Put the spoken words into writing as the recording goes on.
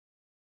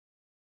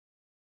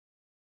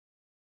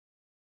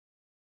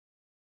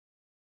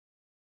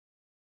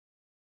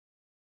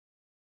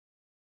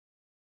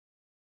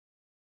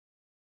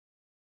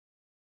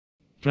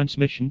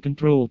Transmission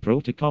Control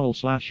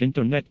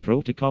Protocol/Internet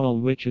Protocol,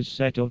 which is a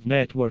set of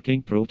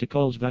networking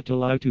protocols that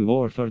allow two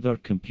or further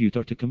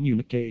computer to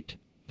communicate.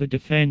 The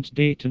Defense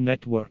Data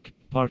Network,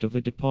 part of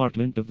the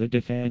Department of the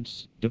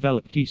Defense,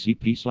 developed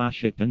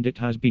TCP/IP, and it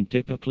has been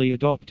typically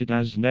adopted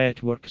as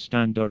network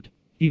standard.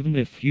 Even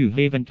if you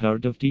haven't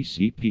heard of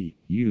TCP,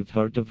 you've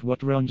heard of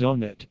what runs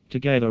on it,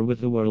 together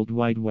with the World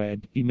Wide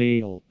Web,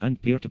 email,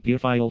 and peer-to-peer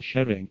file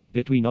sharing,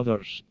 between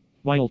others.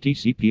 While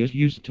TCP is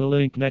used to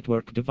link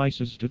network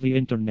devices to the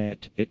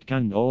internet, it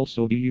can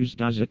also be used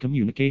as a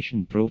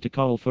communication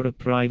protocol for a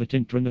private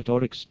intranet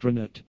or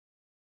extranet.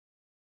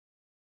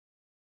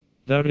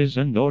 There is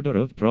an order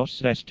of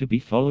process to be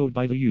followed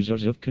by the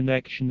users of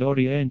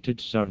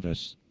connection-oriented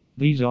service.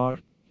 These are: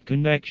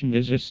 connection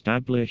is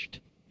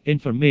established,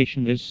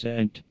 information is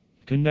sent,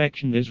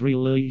 connection is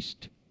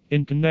released.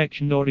 In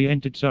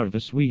connection-oriented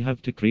service, we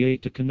have to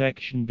create a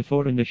connection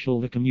before initial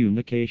the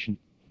communication.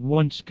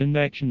 Once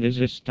connection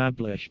is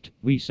established,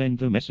 we send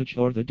the message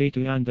or the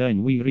data and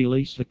then we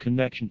release the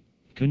connection.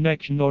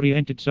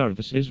 Connection-oriented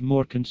service is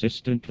more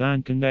consistent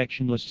than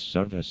connectionless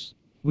service.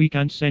 We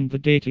can send the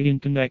data in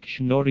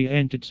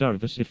connection-oriented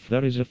service if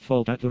there is a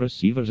fault at the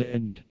receiver's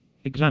end.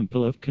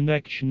 Example of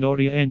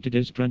connection-oriented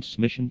is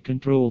Transmission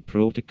Control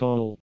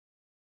Protocol.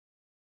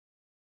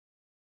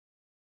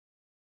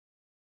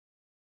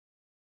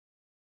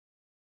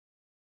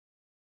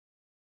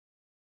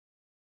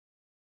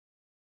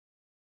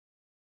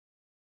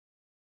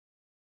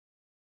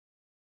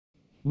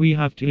 We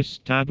have to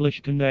establish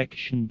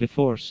connection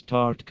before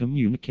start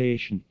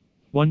communication.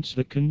 Once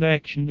the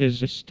connection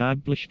is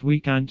established, we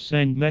can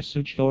send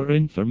message or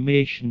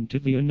information to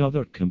the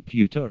another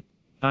computer.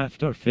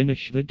 After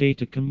finish the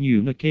data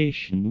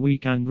communication, we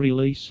can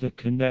release the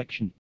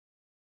connection.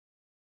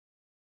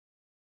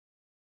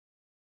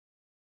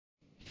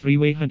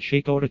 Three-way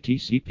handshake or a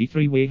TCP.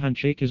 Three-way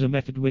handshake is a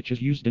method which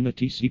is used in a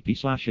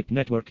TCP/IP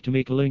network to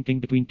make a linking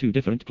between two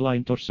different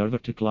client or server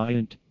to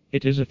client.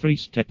 It is a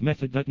three-step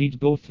method that needs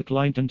both the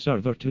client and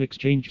server to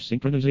exchange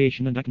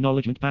synchronization and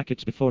acknowledgement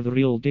packets before the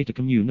real data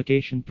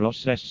communication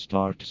process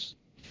starts.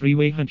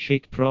 Three-way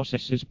handshake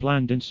process is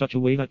planned in such a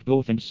way that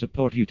both ends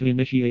support you to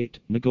initiate,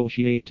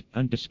 negotiate,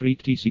 and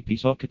discrete TCP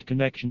socket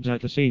connections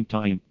at the same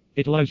time.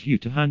 It allows you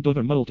to hand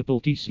over multiple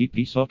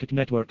TCP socket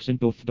networks in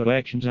both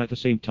directions at the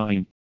same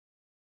time.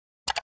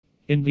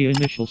 In the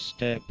initial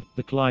step,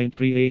 the client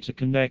creates a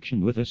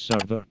connection with a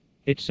server.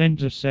 It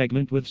sends a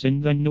segment with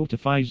SYN, then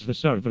notifies the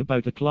server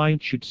about the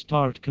client should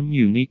start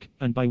communique,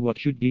 and by what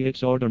should be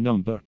its order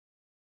number.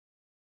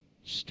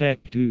 Step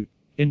 2.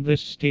 In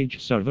this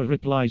stage, server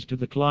replies to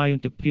the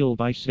client appeal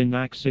by SYN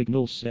ACK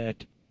signal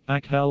set.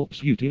 ACK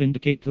helps you to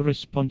indicate the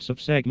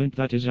responsive segment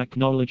that is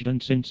acknowledged,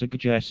 and SYN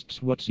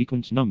suggests what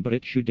sequence number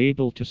it should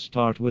able to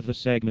start with the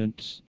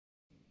segments.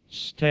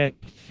 Step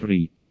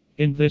 3.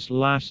 In this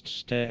last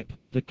step,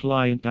 the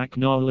client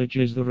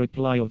acknowledges the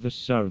reply of the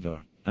server,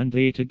 and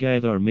they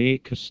together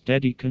make a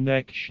steady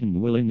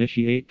connection will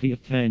initiate the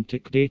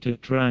authentic data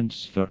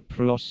transfer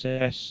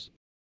process.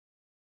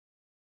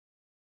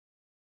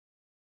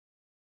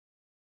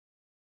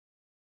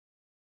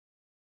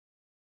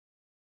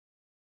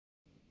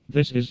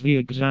 This is the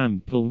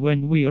example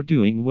when we are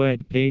doing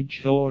web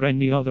page or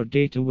any other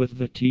data with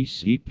the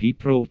TCP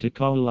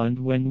protocol, and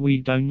when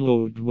we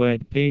download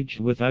web page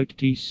without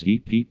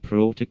TCP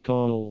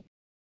protocol.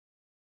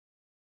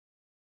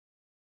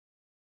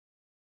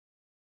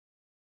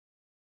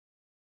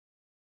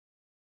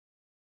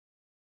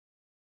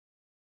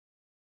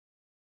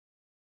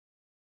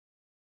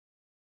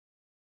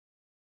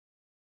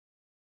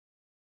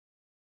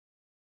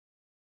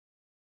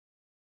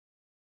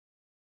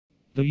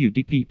 The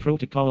UDP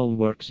protocol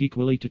works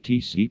equally to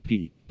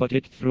TCP, but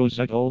it throws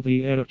out all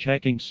the error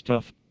checking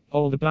stuff.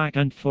 All the back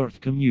and forth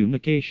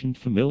communication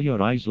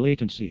familiarize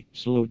latency,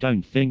 slow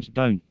down things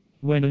down.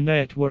 When a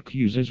network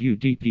uses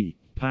UDP,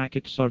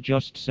 packets are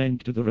just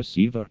sent to the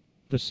receiver.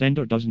 The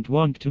sender doesn't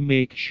want to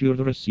make sure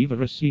the receiver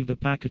received the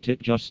packet,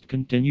 it just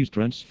continues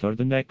transfer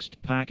the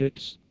next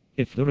packets.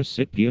 If the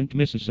recipient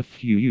misses a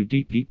few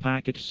UDP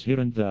packets here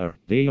and there,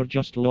 they are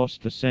just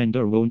lost, the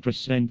sender won't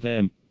resend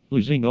them.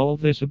 Losing all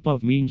this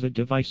above means the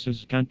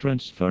devices can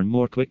transfer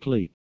more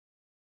quickly.